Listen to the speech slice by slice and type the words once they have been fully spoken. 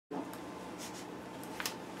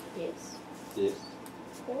Yes. Yes.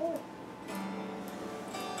 Oh.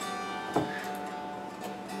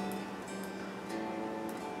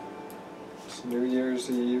 It's New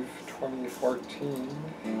Year's Eve 2014.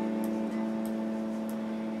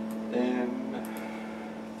 In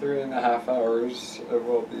 3.5 hours, it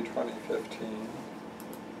will be 2015.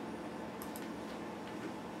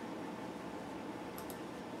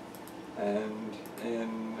 And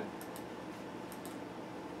in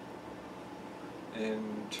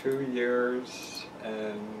 2 years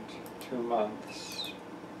and 2 months,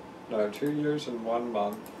 no, 2 years and 1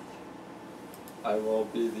 month, I will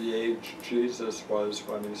be the age Jesus was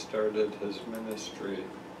when he started his ministry.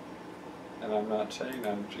 And I'm not saying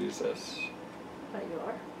I'm Jesus. But you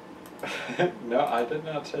are. No, I did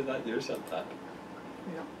not say that. You said that.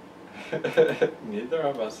 No. Neither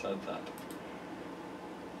of us said that.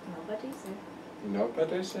 Nobody said.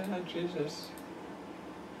 Nobody said Jesus.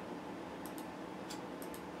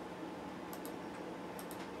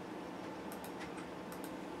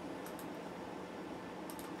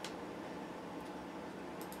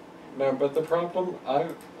 No, but the problem,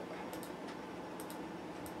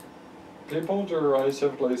 people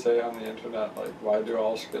derisively say on the internet, like, why do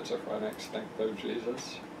all schizophrenics think they're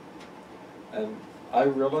Jesus? And I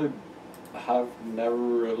really have never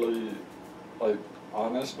really, like,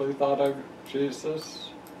 honestly thought of Jesus.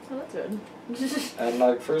 Oh, that's good. And,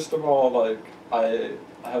 like, first of all, like, I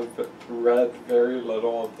have read very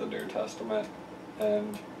little of the New Testament,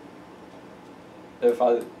 and if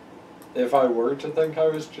I were to think I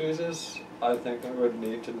was Jesus, I think I would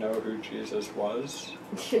need to know who Jesus was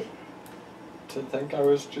to think I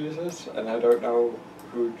was Jesus, and I don't know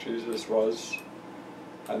who Jesus was.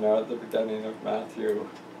 I know at the beginning of Matthew,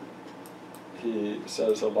 he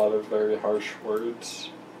says a lot of very harsh words,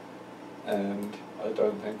 and I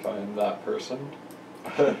don't think I am that person.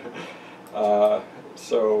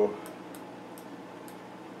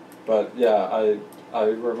 But yeah, I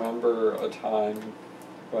remember a time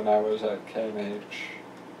when I was at KMH,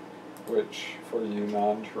 which for you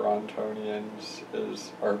non-Torontonians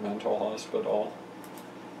is our mental hospital,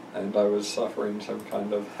 and I was suffering some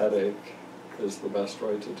kind of headache, is the best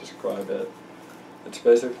way to describe it. It's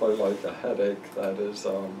basically like a headache that is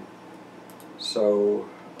so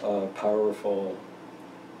powerful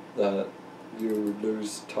that you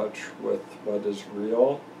lose touch with what is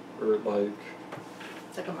real, or like...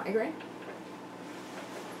 It's like a migraine?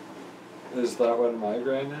 Is that what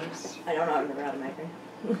migraine is? I don't know, I've never had a migraine.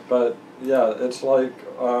 But yeah, it's like,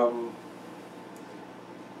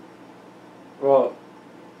 well,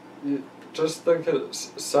 you just think it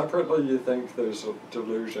separately. You think there's a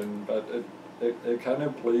delusion, but it kind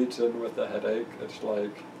of bleeds in with the headache. It's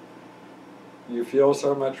like you feel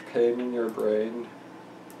so much pain in your brain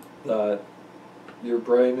that your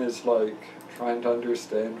brain is like trying to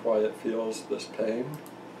understand why it feels this pain,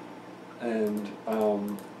 and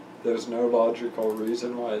there's no logical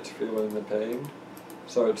reason why it's feeling the pain,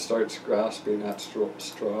 so it starts grasping at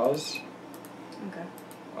straws. Okay.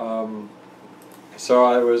 So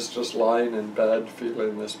I was just lying in bed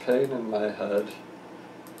feeling this pain in my head,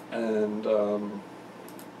 and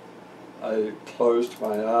I closed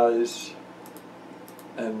my eyes,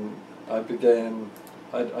 and I began,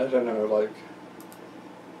 I don't know, like,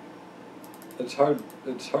 it's hard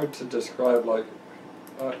to describe, like,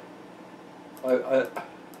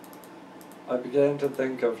 I began to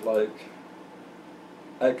think of, like,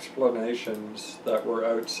 explanations that were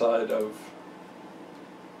outside of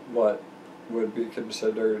what would be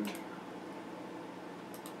considered,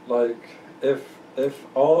 like, if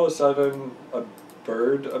all of a sudden a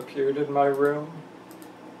bird appeared in my room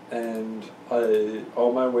and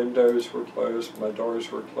all my windows were closed, my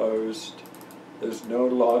doors were closed, there's no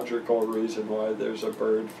logical reason why there's a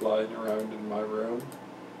bird flying around in my room,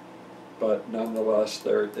 but nonetheless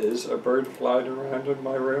there is a bird flying around in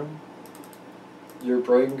my room, your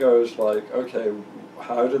brain goes like, okay,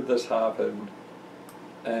 how did this happen?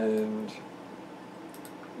 And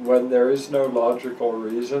when there is no logical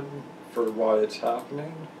reason for why it's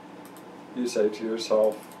happening, you say to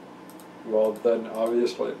yourself, well, then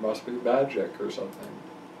obviously it must be magic or something.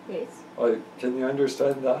 Yes. Like, can you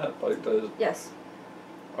understand that? Like, Yes.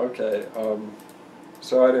 Okay,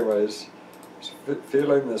 so anyways,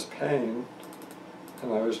 feeling this pain,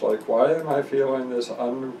 and I was like, why am I feeling this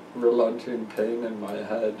unrelenting pain in my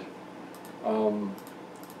head?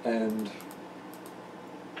 And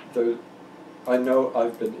I know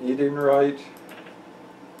I've been eating right,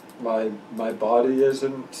 my body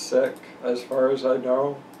isn't sick as far as I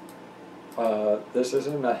know. This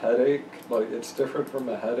isn't a headache, like, it's different from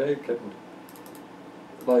a headache, and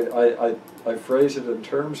like I phrase it in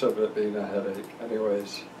terms of it being a headache.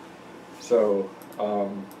 Anyways, So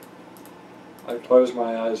I close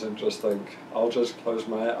my eyes and just think, I'll just close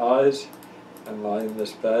my eyes and lie in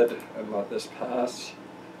this bed and let this pass,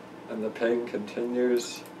 and the pain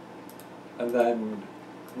continues. And then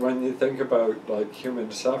when you think about like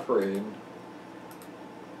human suffering,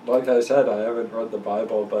 like I said, I haven't read the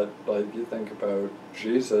Bible, but like you think about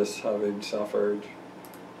Jesus having suffered,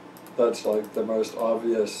 that's like the most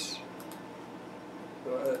obvious,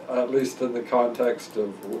 at least in the context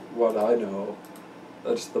of what I know,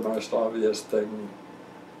 that's the most obvious thing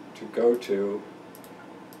to go to.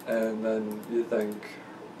 And then you think,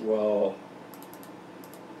 well,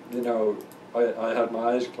 you know, I had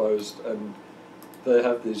my eyes closed, and they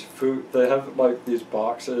have they have like these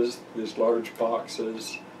boxes, these large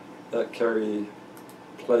boxes that carry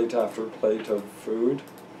plate after plate of food.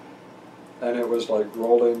 And it was like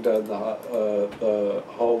rolling down the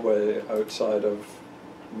hallway outside of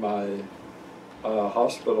my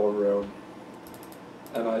hospital room.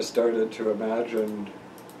 And I started to imagine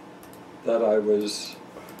that I was,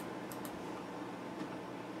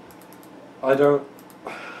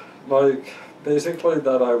 basically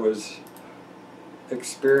that I was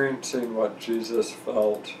experiencing what Jesus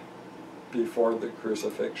felt before the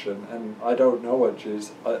crucifixion. And I don't know what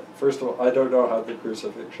first of all, I don't know how the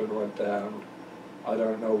crucifixion went down. I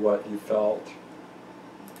don't know what he felt.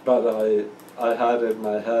 But I had in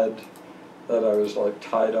my head that I was like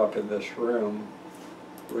tied up in this room,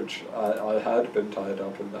 which I had been tied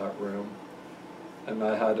up in that room. And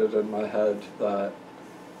I had it in my head that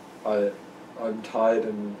I'm tied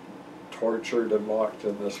and tortured and locked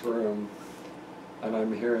in this room, and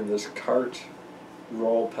I'm hearing this cart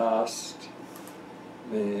roll past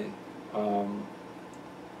me,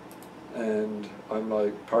 and I'm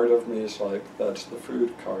like, part of me is like, that's the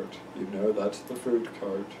food cart, you know, that's the food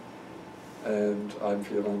cart. And I'm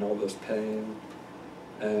feeling all this pain,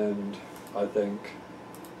 and I think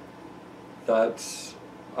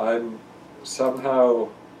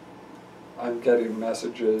I'm getting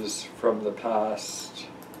messages from the past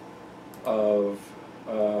of,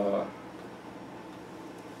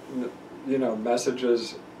 you know,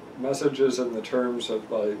 messages in the terms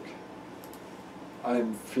of like, I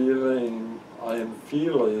am feeling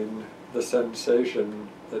the sensation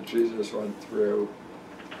that Jesus went through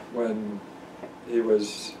when he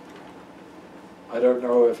was, I don't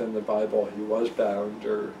know if in the Bible he was bound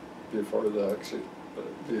or before the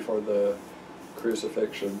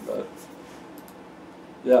crucifixion, but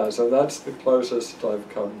yeah, so that's the closest I've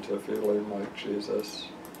come to feeling like Jesus,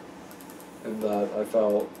 in that I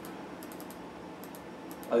felt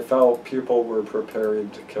people were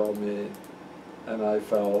preparing to kill me, and I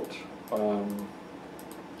felt, I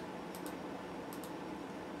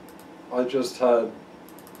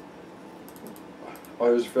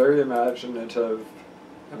was very imaginative,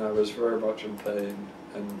 and I was very much in pain,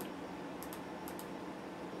 and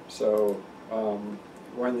so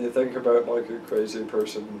when you think about like a crazy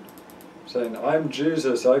person saying, I'm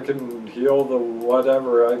Jesus, I can heal the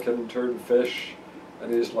whatever, I can turn fish,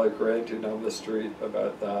 and he's like ranting on the street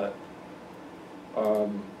about that,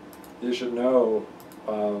 you should know,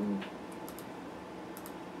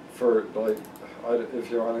 for like,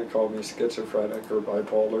 if you want to call me schizophrenic or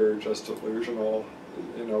bipolar or just delusional,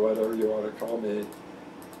 you know, whatever you want to call me,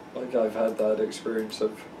 like I've had that experience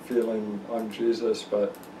of feeling I'm Jesus,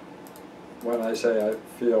 but when I say I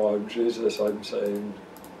feel I'm Jesus, I'm saying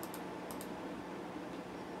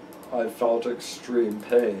I felt extreme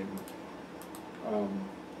pain,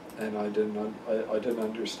 and I didn't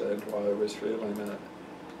understand why I was feeling it.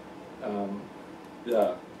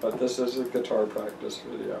 Yeah, but this is a guitar practice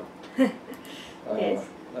video. Yes.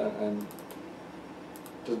 And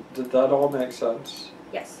did that all make sense?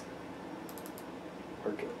 Yes.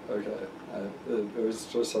 Okay. It was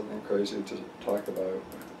just something crazy to talk about.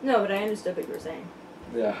 No, but I understood what you were saying.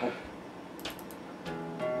 Yeah.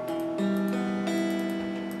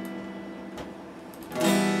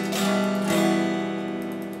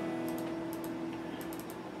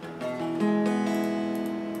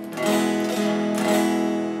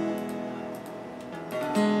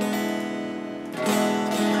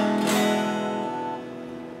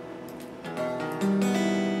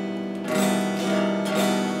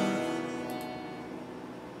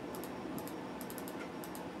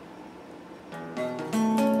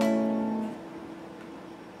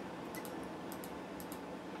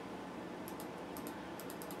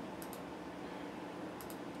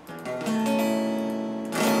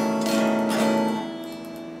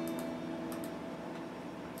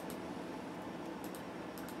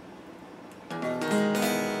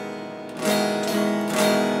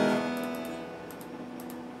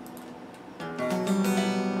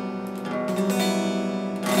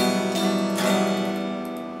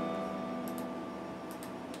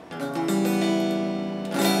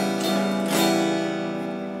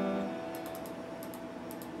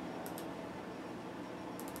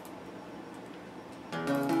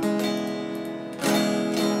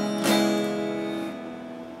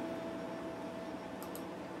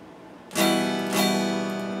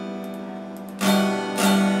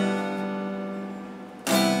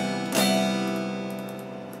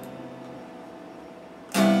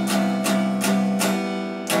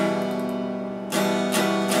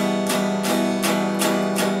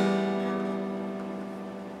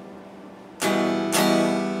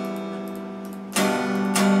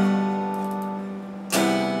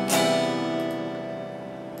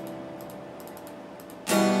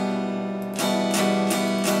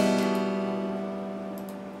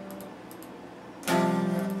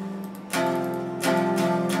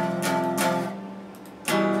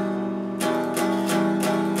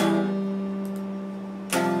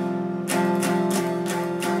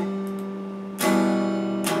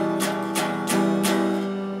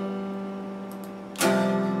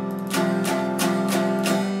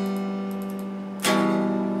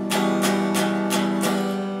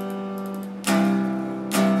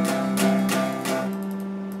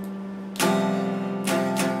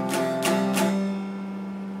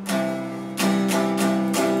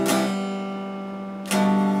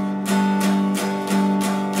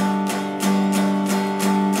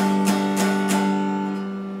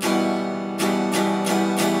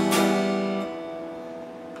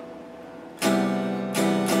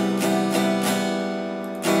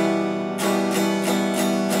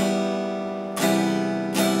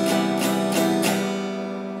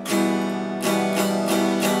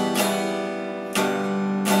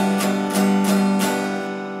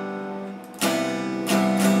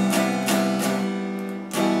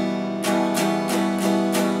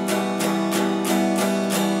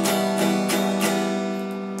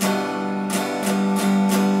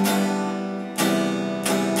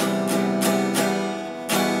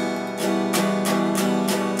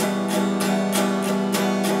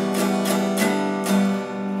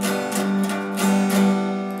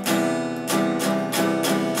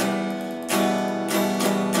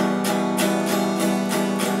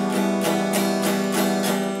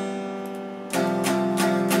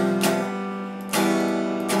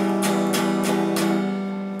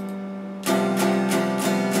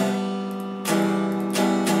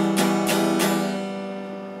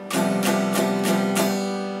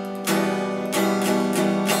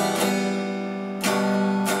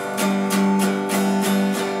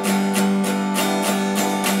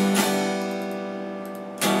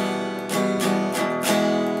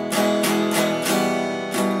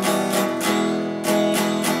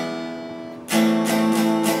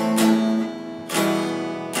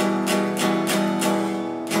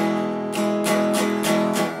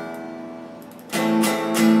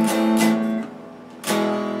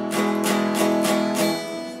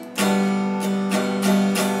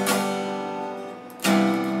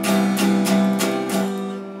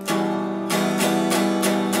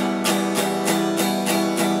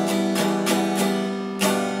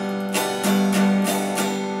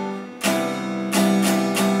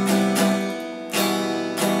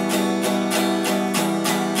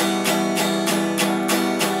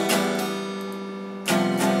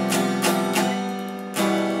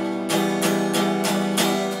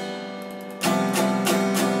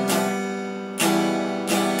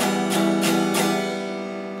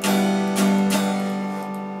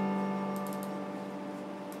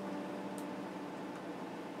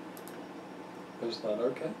 that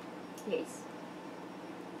okay? Yes.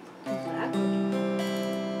 Exactly.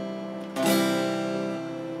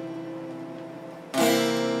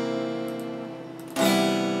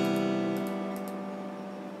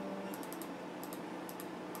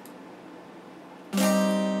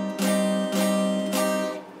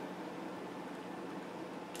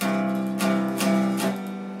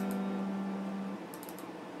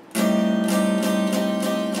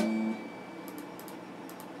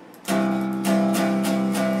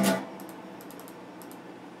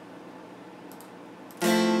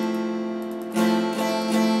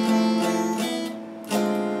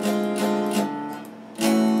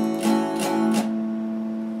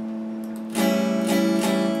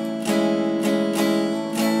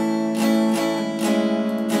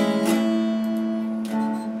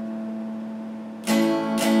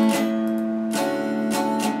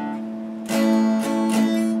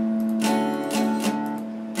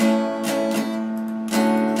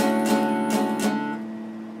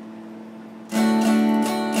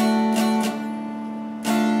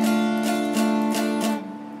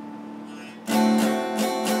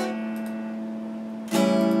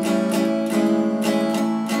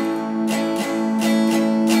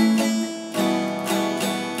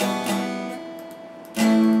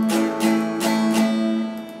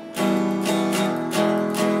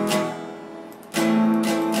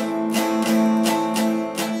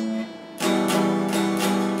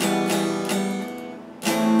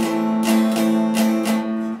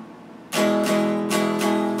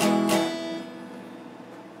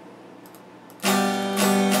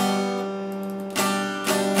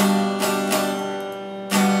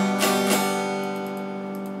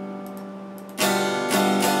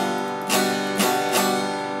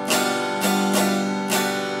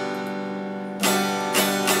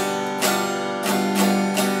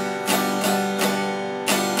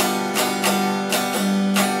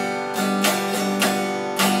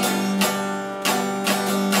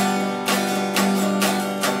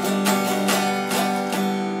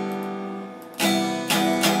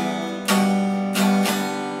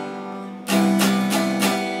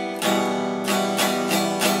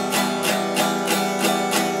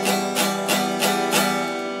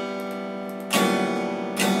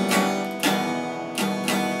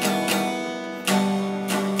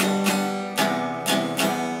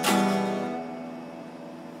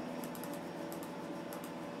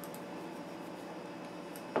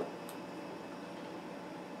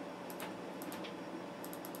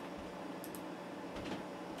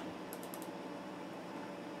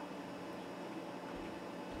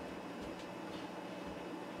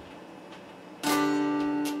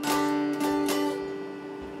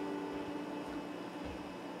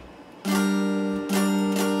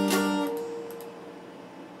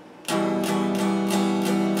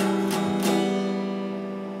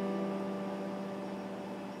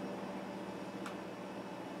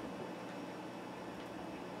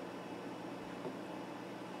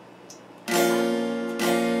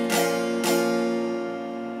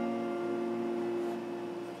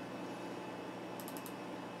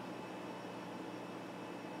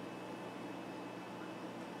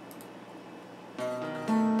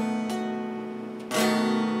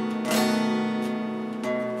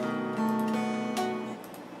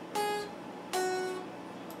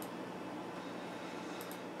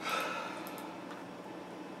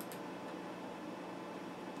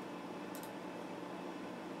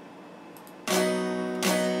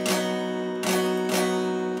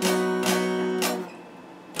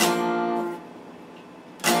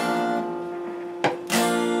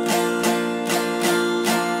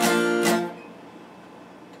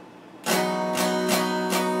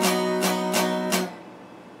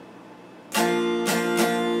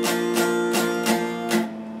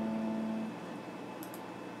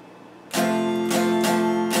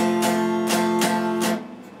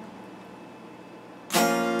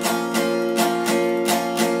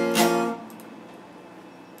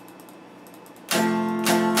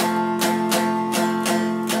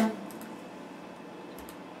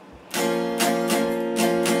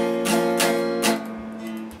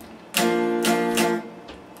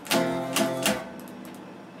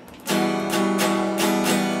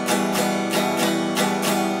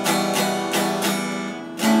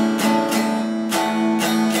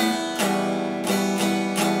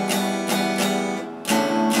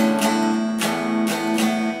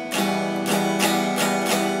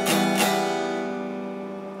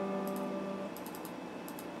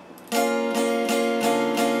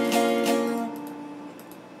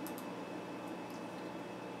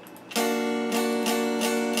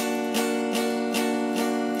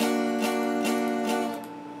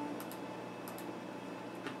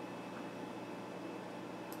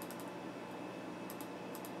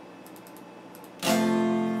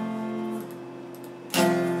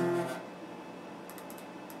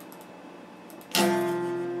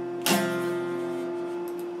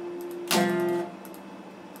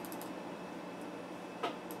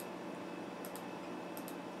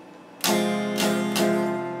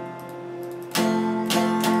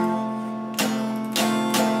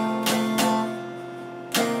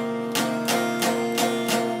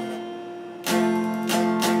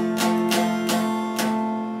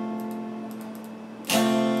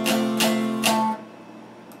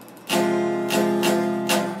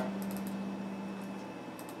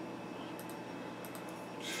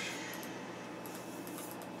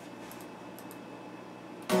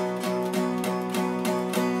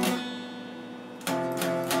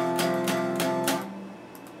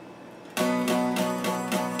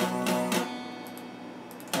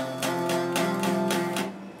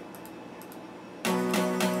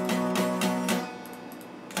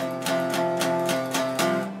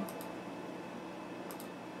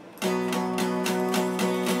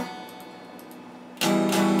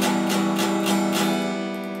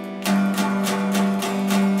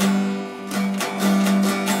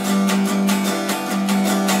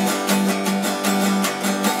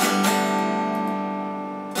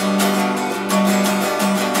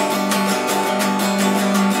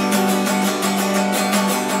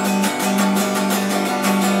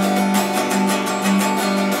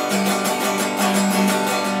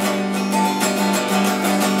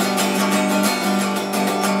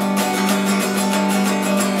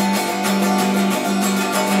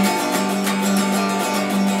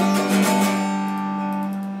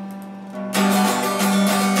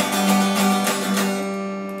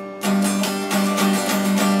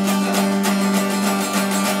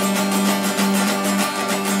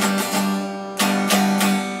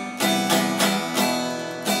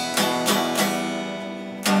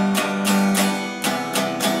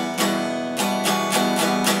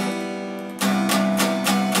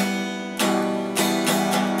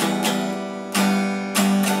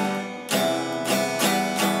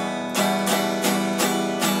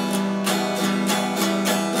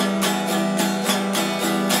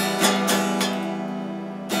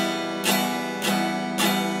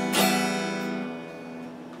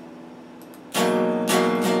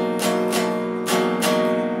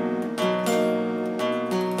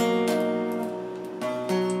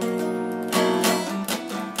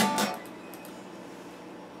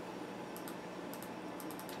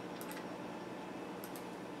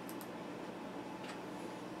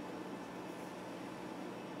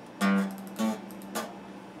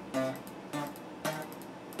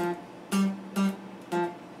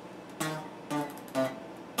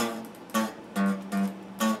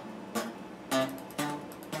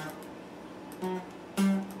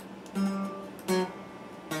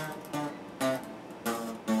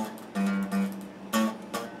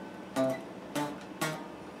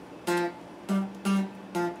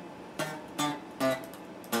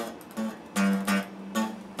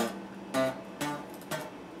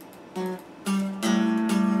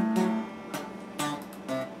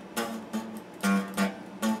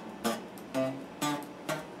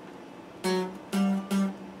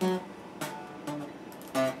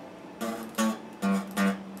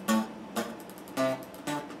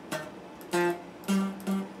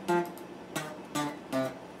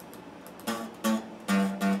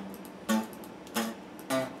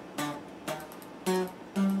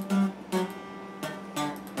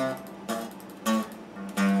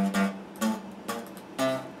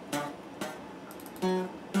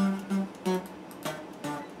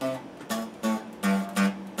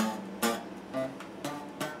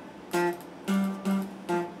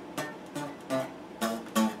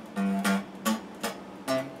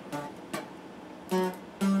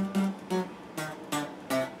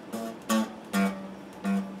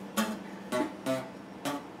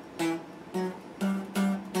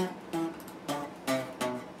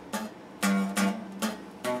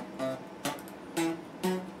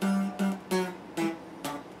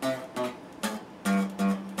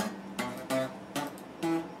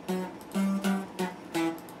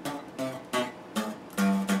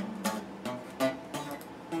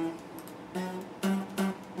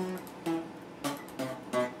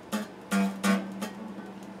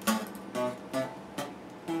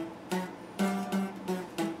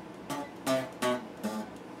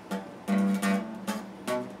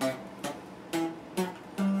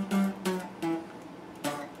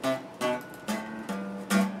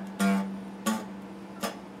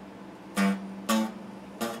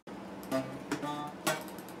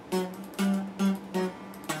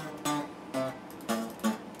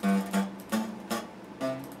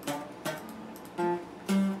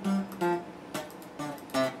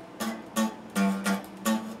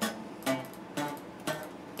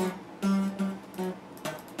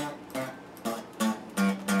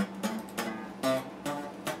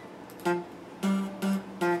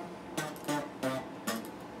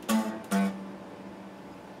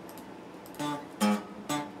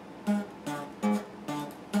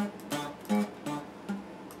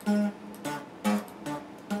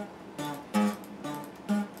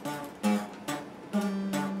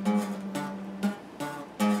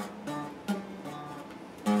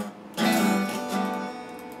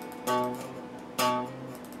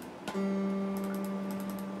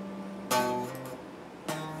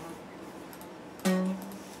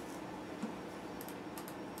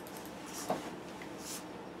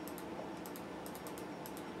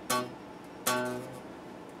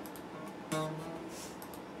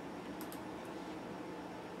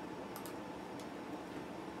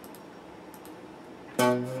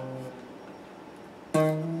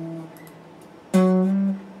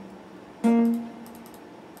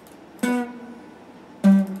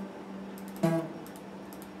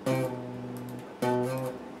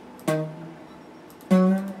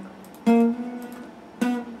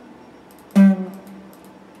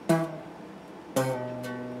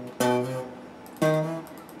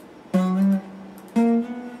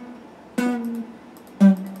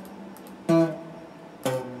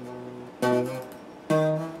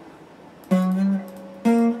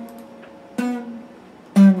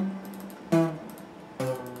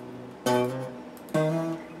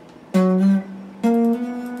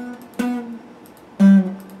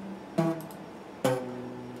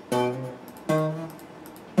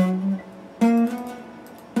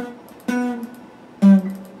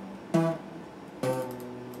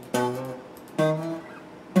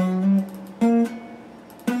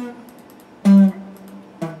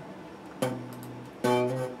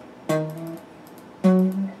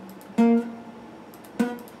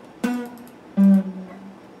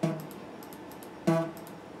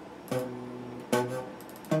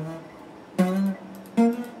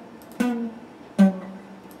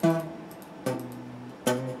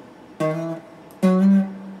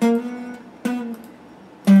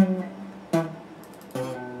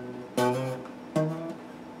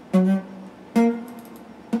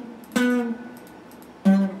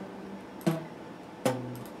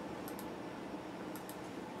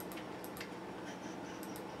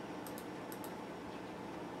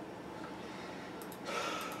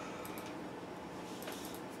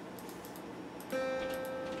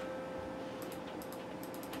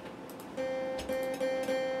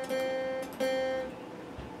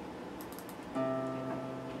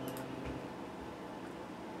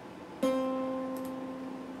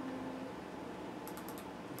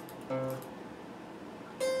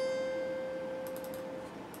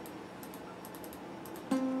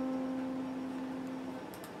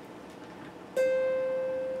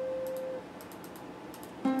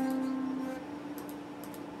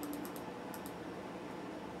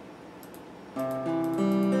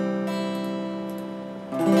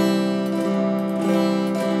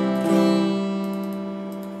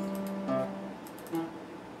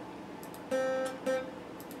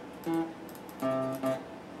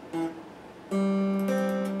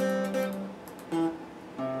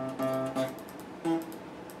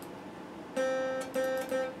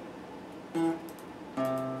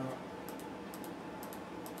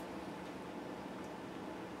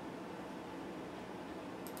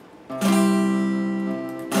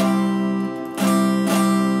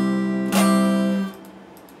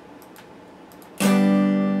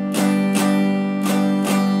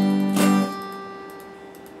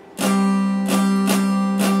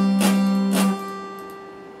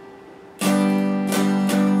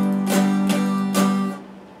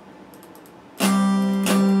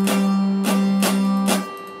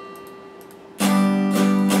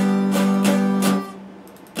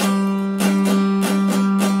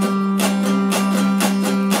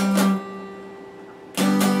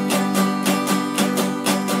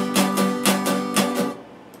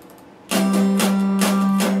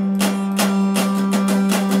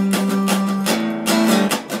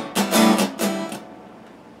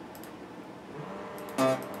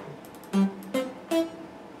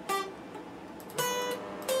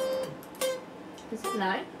 Is it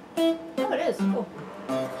 9? Oh, it is. Cool.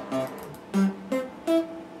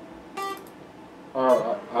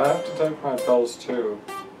 Oh, I have to take my pills too.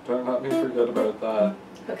 Don't let me forget about that.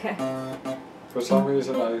 Okay. For some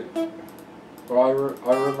reason I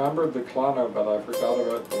remembered the Clano, but I forgot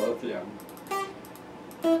about the lithium.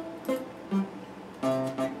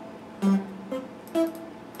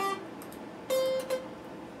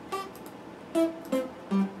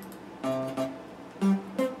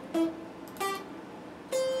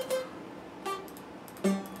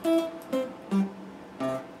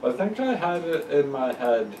 I think I had it in my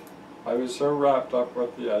head. I was so wrapped up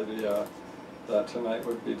with the idea that tonight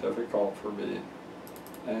would be difficult for me.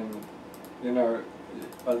 And, you know,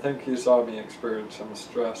 I think you saw me experience some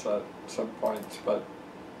stress at some points, but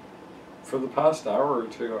for the past hour or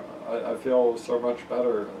two, I feel so much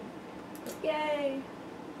better. Yay!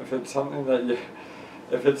 If it's something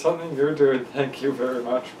you're doing, thank you very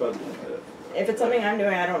much, but... If it's something I'm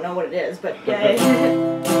doing, I don't know what it is, but yay!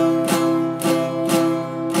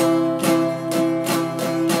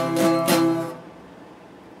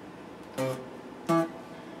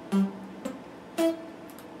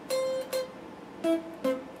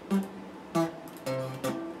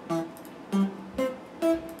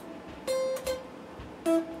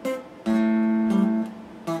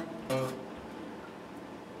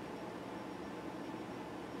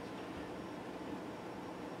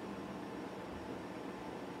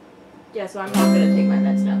 Yeah, so I'm not gonna take my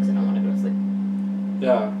meds now because I don't want to go to sleep.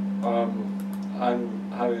 Yeah,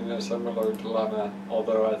 I'm having a similar dilemma,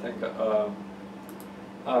 although I think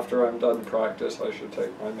after I'm done practice I should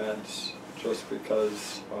take my meds just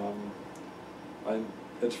because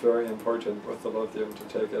it's very important with the lithium to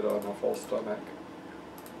take it on a full stomach,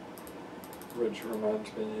 which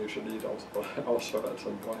reminds me you should eat also at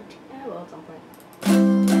some point. Yeah, well, at some point.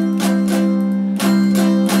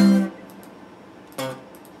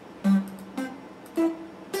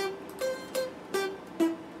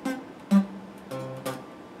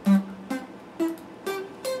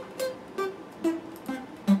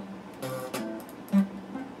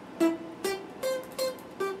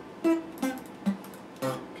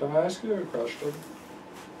 Can I ask you a question?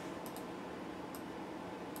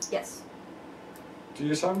 Yes. Do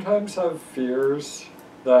you sometimes have fears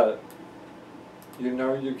that you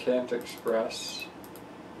know you can't express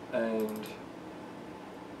and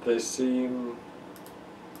they seem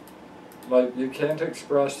like you can't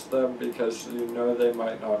express them because you know they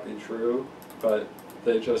might not be true, but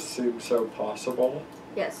they just seem so possible?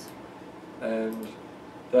 Yes. And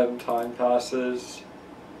then time passes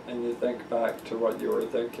and you think back to what you were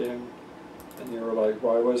thinking and you were like,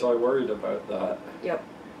 why was I worried about that? Yep.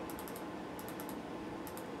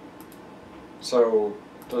 So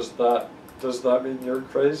does that mean you're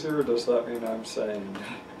crazy or does that mean I'm sane?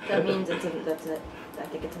 That means that's it. I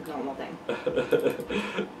think it's a normal thing.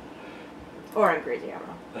 Or I'm crazy, I don't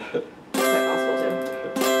know. It's quite possible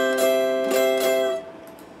too.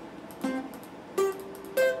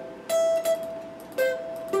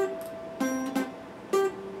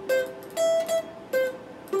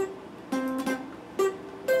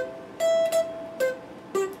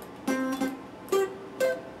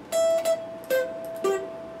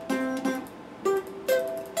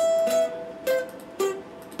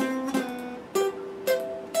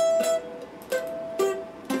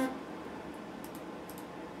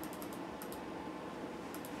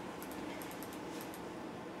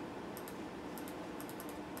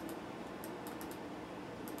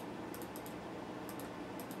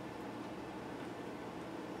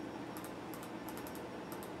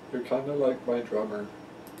 You're kind of like my drummer.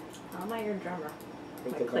 How am I your drummer?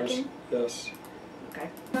 With Like the clicking? Yes. Okay.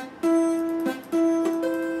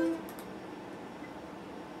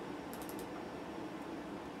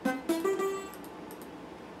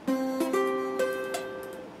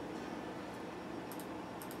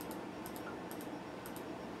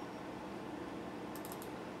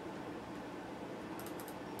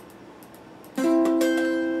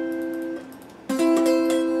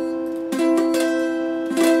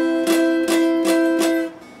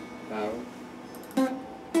 Now.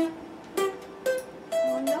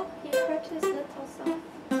 Oh no, he hurt his little self.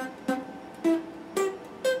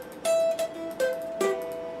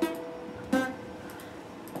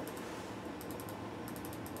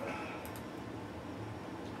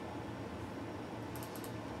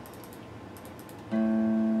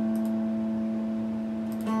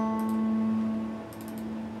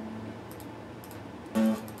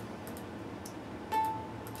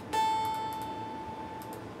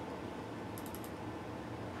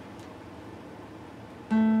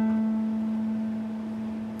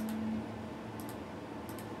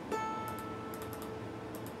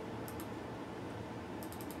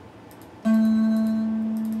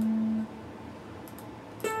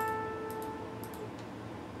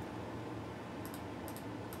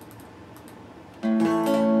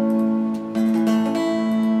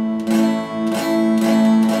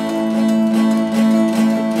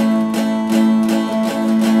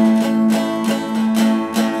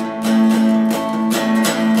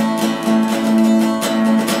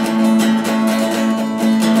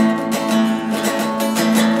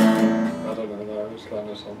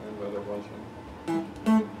 Something, but it wasn't.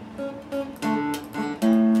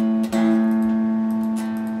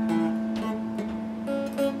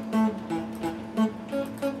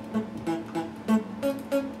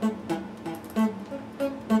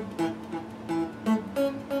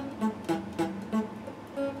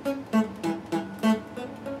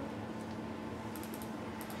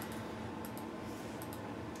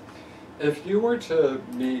 If you were to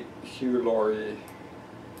meet Hugh Laurie,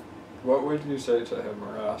 what would you say to him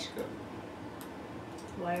or ask him?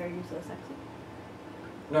 Why are you so sexy?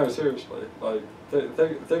 No, seriously. Like,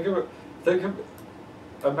 think of,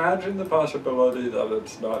 imagine the possibility that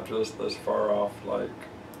it's not just this far off, like,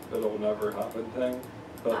 it'll never happen thing,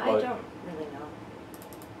 but I like, don't really know.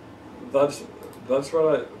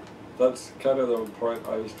 that's kind of the point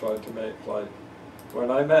I was trying to make. Like, when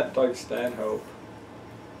I met Doug Stanhope,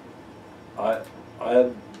 I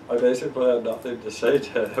basically had nothing to say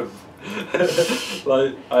to him,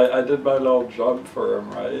 Like, I did my little jump for him,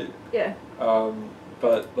 right? Yeah.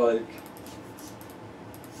 But like,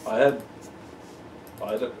 I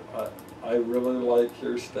really like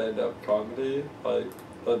your stand-up comedy. Like,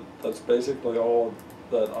 that's basically all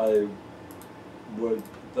that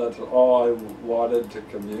that's all I wanted to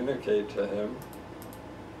communicate to him.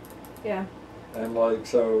 Yeah. And like,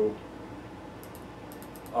 so,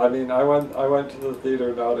 I mean, I went to the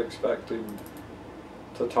theater not expecting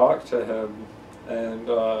to talk to him, and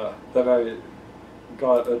then I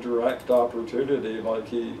got a direct opportunity. Like,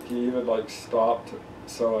 he even like stopped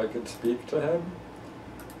so I could speak to him,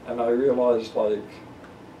 and I realized, like,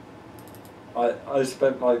 I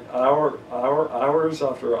spent like hours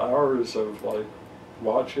after hours of like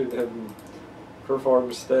watching him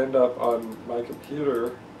perform stand-up on my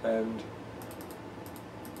computer, and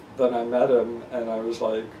then I met him, and I was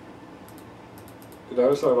like,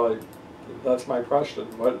 so like, that's my question.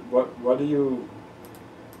 What do you,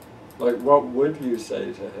 like, what would you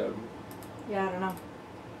say to him? Yeah, I don't know.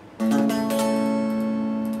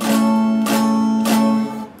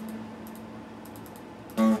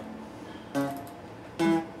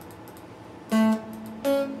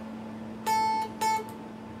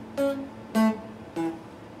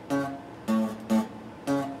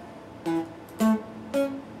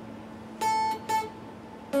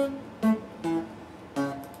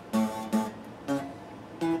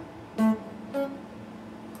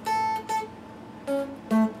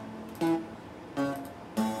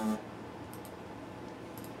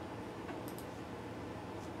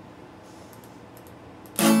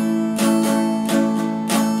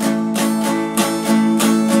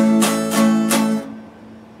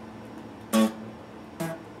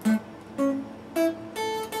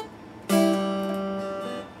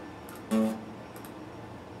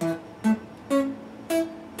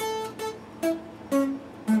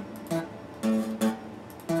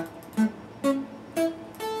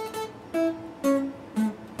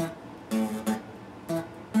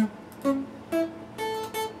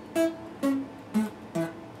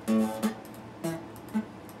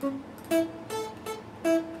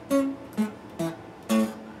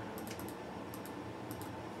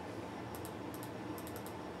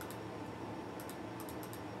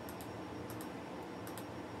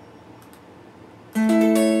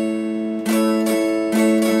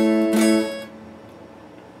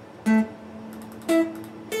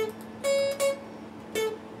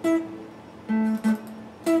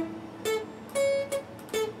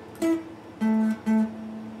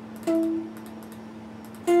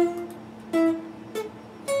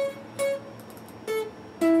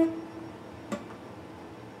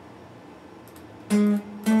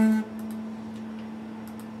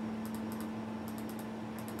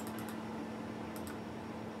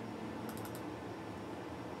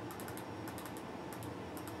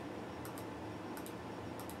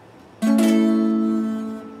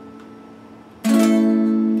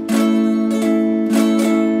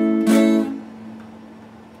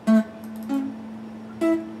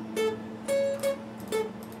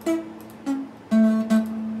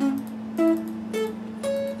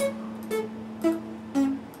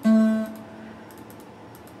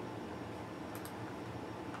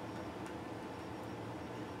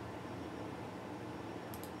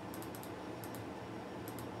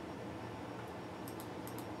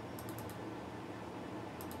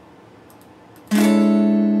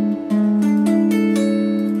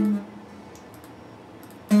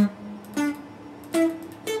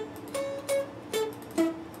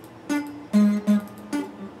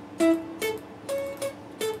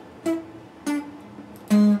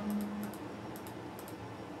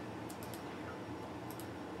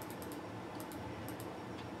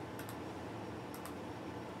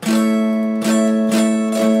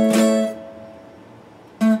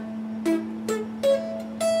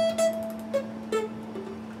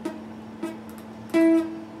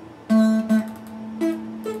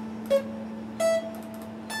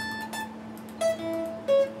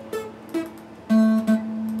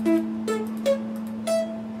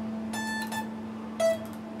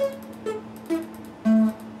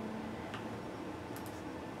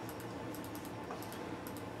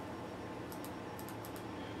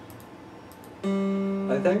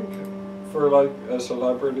 I think for like a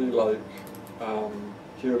celebrity like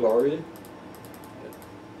Hugh Laurie,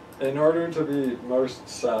 in order to be most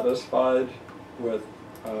satisfied with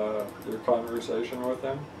your conversation with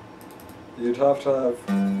him, you'd have to have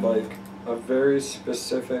like a very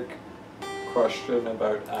specific question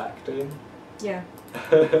about acting. Yeah.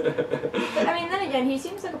 But I mean, then again, he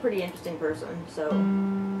seems like a pretty interesting person, so.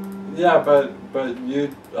 Yeah, but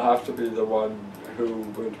you'd have to be the one who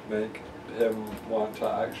would make him want to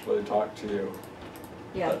actually talk to you.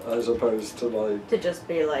 Yeah. As opposed to like... To just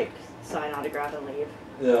be like, sign autograph and leave.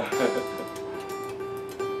 Yeah.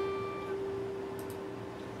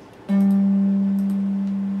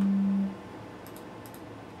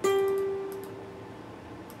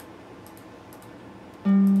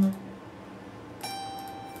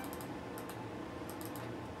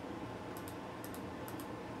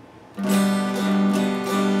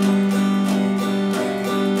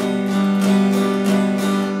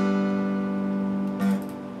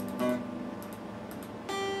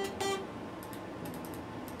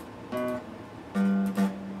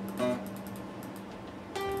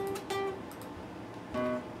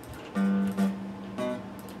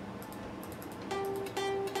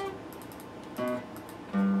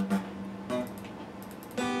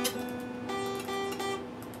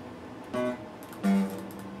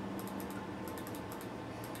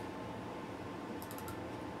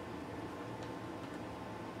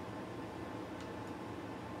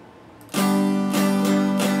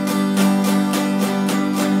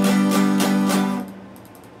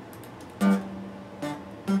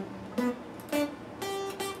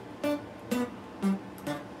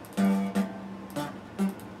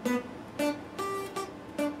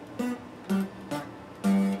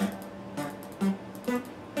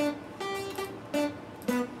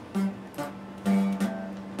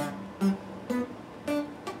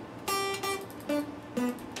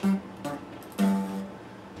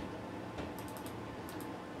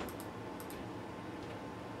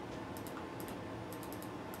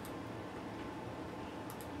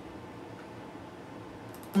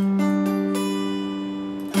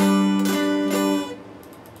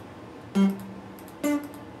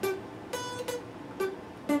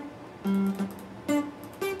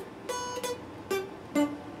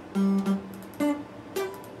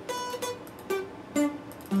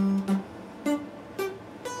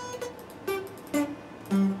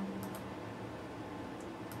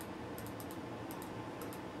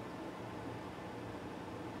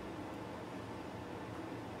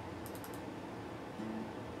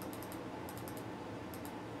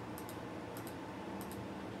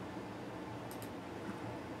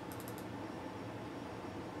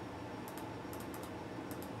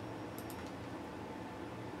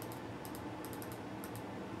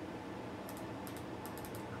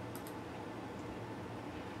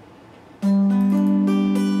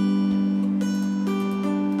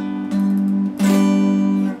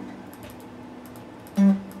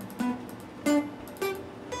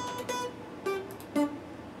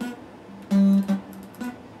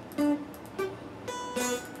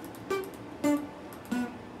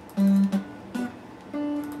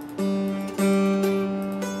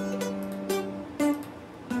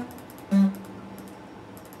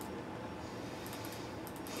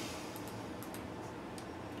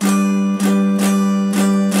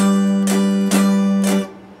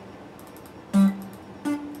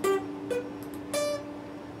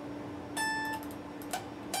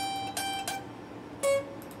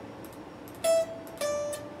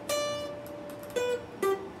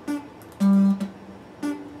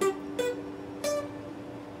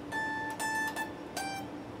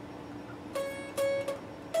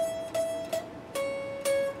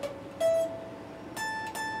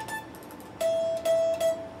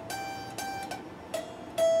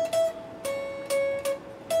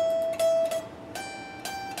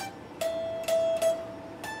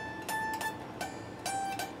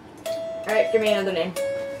 Alright, give me another name.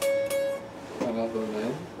 Another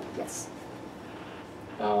name? Yes.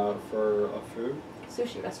 For a food?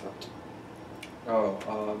 Sushi restaurant.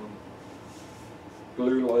 Oh,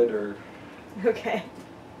 Blue Lighter. Okay.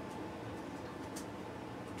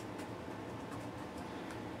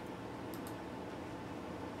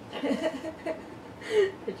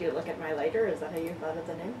 Did you look at my lighter? Is that how you thought of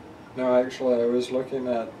the name? No, actually, I was looking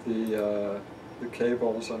at the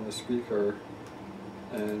cables on the speaker,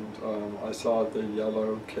 and I saw the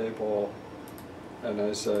yellow cable, and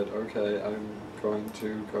I said, okay, I'm going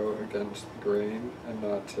to go against the grain and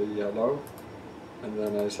not say yellow. And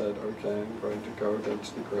then I said, okay, I'm going to go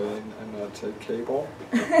against the grain and not say cable.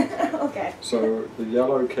 Okay. So the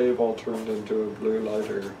yellow cable turned into a blue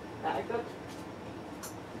lighter. Good.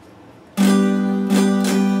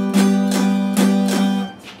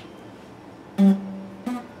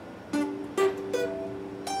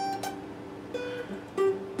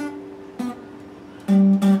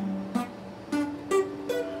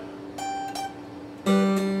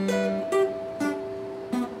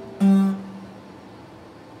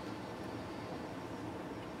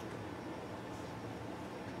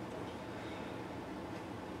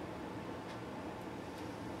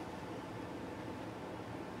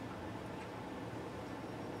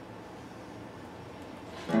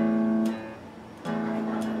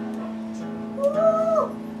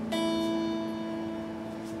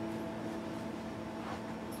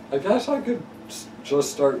 I guess I could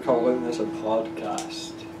just start calling this a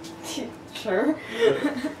podcast. Sure.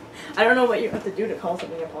 I don't know what you have to do to call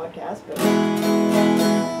something a podcast, but...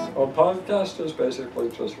 Well, podcast is basically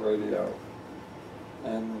just radio.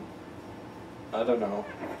 And I don't know.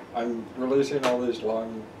 I'm releasing all these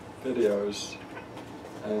long videos,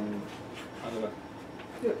 and I don't know.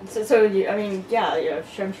 So you, I mean, yeah,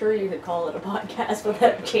 I'm sure you could call it a podcast. Would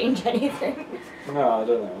that change anything? No, I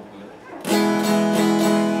don't know.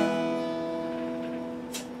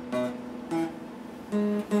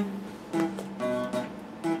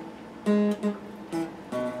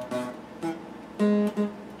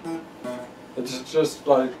 It's just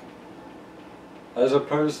like, as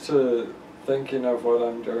opposed to thinking of what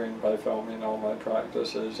I'm doing by filming all my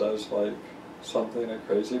practices as like something a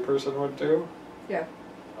crazy person would do. Yeah.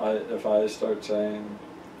 If I start saying,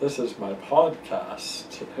 "This is my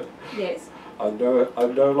podcast," Yes. I'm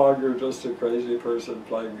no longer just a crazy person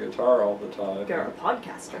playing guitar all the time. You're a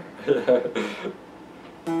podcaster.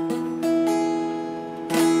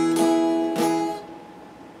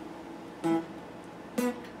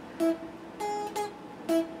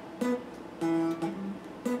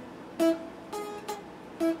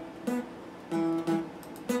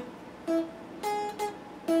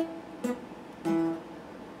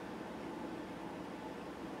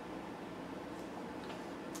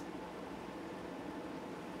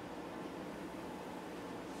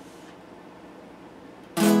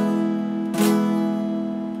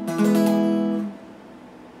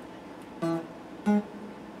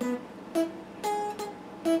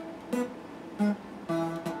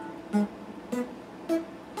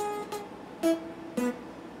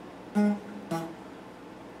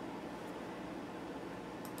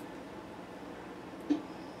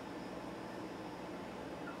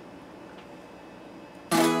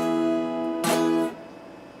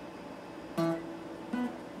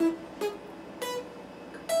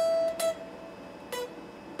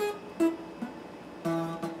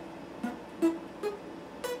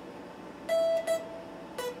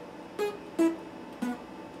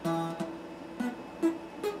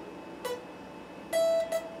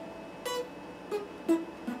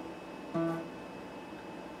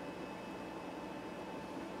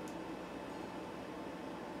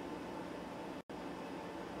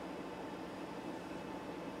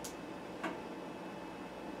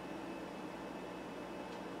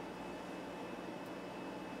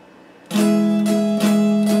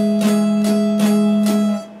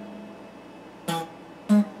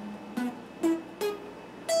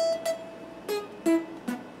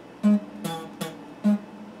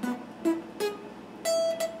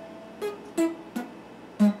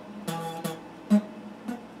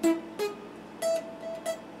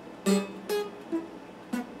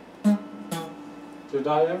 Did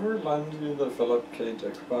I ever lend you the Philip K.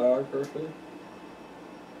 Dick biography?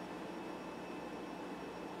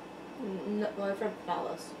 No, well, I've read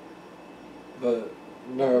Dallas.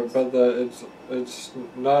 It's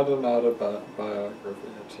not an autobiography.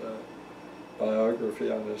 It's a biography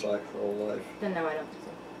on his actual life. Then no, I don't think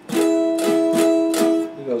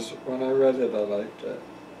so. Because when I read it, I liked it,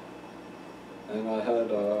 and I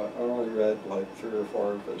only read like 3 or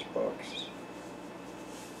 4 of his books.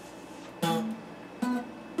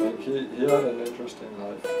 Like he had an interesting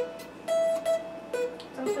life.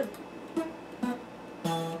 Sounds good.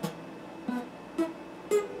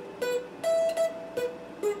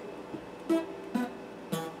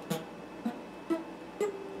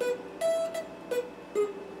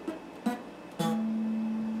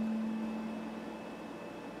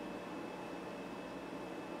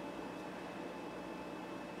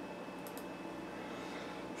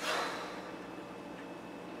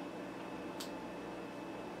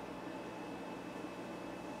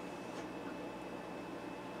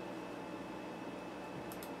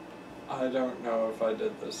 I don't know if I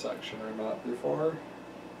did this section or not before.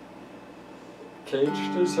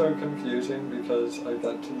 Caged is so confusing because I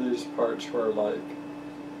get to these parts where like,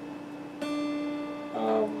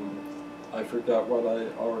 I forget what I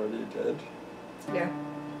already did. Yeah.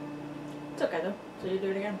 It's okay though, so you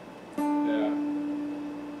do it again. Yeah.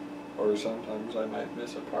 Or sometimes I might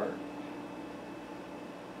miss a part.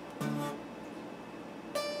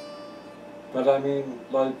 But I mean,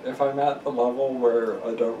 like, if I'm at the level where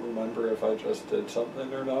I don't remember if I just did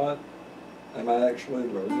something or not, am I actually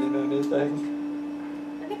learning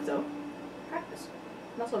anything? I think so. Practice.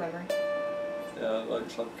 Muscle memory. Yeah, like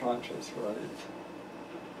subconscious, right?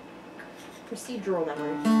 Procedural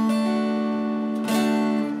memory.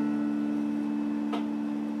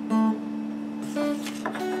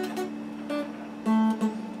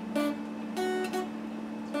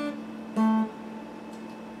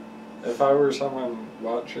 if I were someone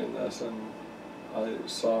watching this and I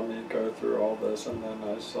saw me go through all this and then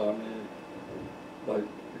I saw me like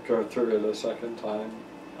go through it a second time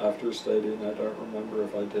after stating I don't remember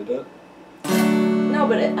if I did it. No,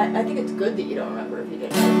 but I think it's good that you don't remember if you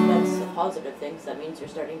did it. That's a positive thing, so that means you're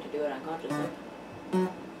starting to do it unconsciously.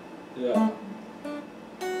 Yeah.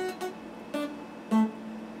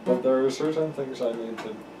 But there are certain things I need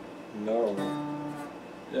to know.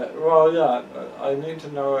 Yeah, well, yeah, I need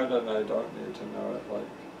to know it and I don't need to know it. Like,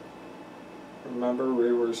 remember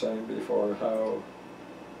we were saying before how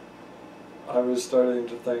I was starting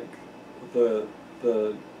to think the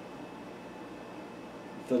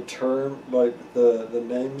term, like the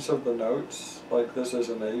names of the notes, like this is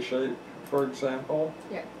an A shape, for example.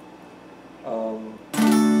 Yeah.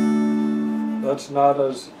 That's not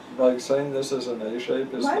as, like saying this is an A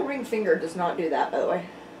shape is... My ring finger does not do that, by the way.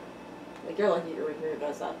 Like, you're lucky your ring finger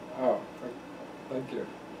does that. Oh, thank you.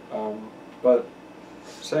 But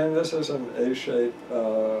saying this is an A shape,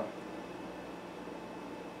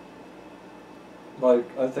 like,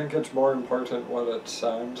 I think it's more important what it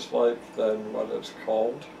sounds like than what it's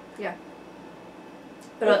called. Yeah.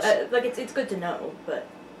 But, like, it's good to know, but...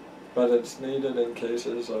 But it's needed in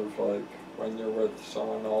cases of, like, when you're with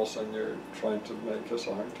someone else and you're trying to make a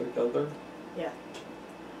song together. Yeah.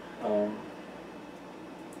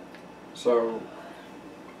 So,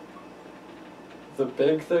 the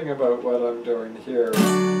big thing about what I'm doing here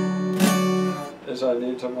is I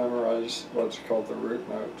need to memorize what's called the root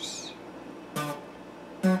notes.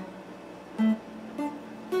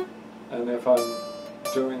 And if I'm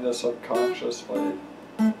doing this subconsciously,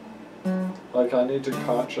 like I need to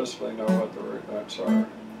consciously know what the root notes are.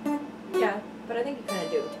 Yeah, but I think you kind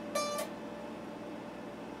of do.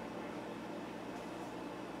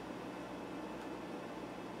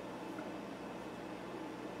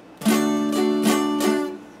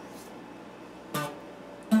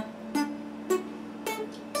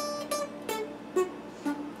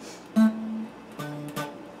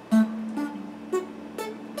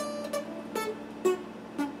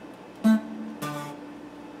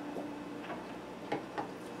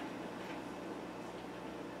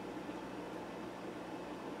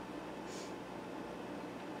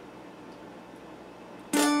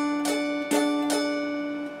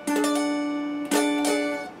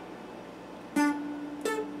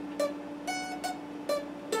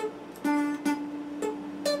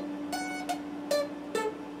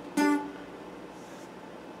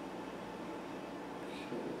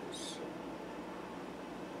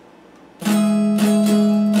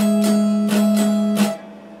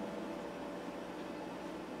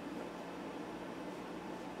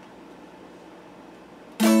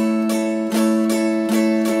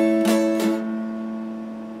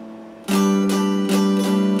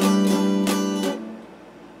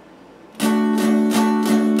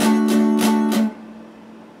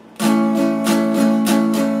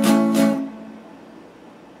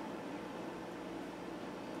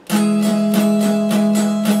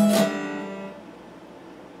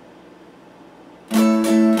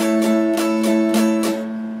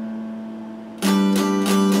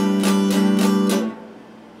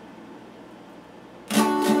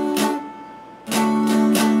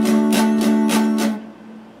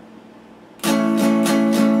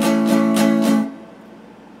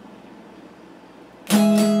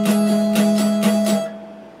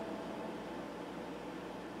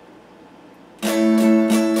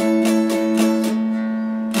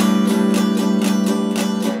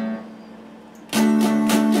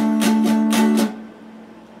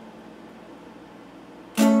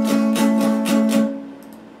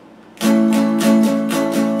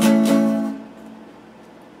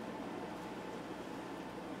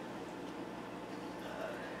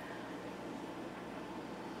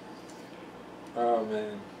 Oh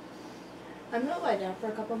man. I'm gonna lie down for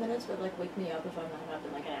a couple minutes, but like wake me up if I'm not up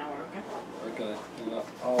in like an hour, okay? Okay. Yeah,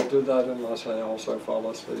 I'll do that unless I also fall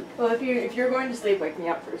asleep. Well, if you're going to sleep, wake me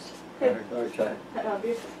up first. Okay. I love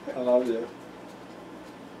you. I love you.